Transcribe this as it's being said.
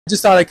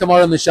Just thought I'd come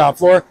out on the shop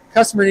floor.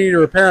 Customer needed a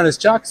repair on his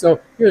chuck, so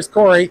here's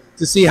Corey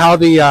to see how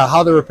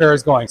the repair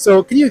is going.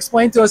 So can you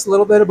explain to us a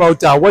little bit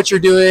about what you're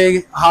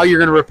doing, how you're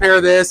going to repair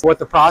this, what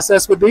the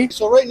process would be?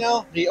 So right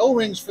now, the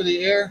O-rings for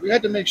the air, we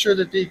had to make sure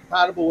that they're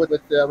compatible with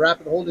the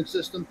rapid holding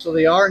system. So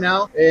they are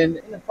now, and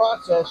in the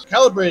process,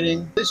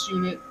 calibrating this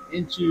unit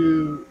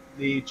into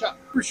the chuck.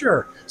 For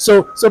sure.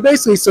 So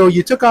basically,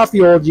 you took off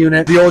the old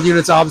unit. The old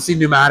unit's obviously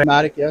pneumatic.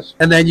 Pneumatic, yes.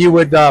 And then you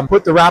would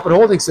put the rapid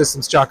holding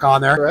systems chuck on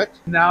there.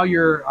 Correct. Now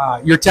you're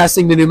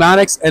testing the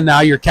pneumatics, and now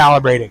you're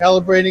calibrating.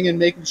 Calibrating and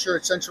making sure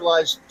it's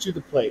centralized to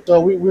the plate.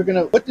 So we're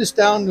going to put this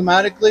down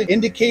pneumatically,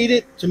 indicate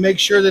it to make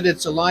sure that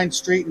it's aligned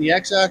straight in the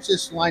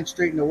x-axis, aligned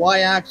straight in the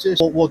y-axis.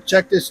 We'll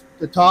check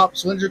the top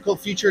cylindrical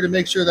feature to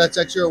make sure that's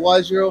X0,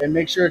 Y0, and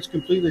make sure it's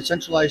completely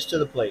centralized to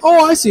the plate.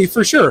 Oh, I see,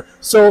 for sure.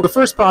 So the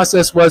first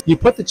process was you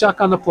put the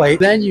chuck on the plate,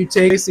 then you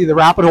take basically the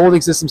rapid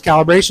holding systems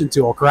calibration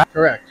tool, correct?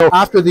 Correct. So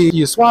after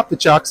you swap the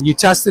chucks, you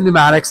test the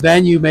pneumatics,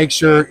 then you make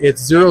sure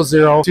it's 0,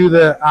 0 to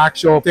the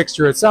actual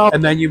fixture itself,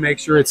 and then you make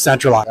sure it's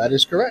centralized. That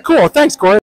is correct. Cool, thanks, Corey.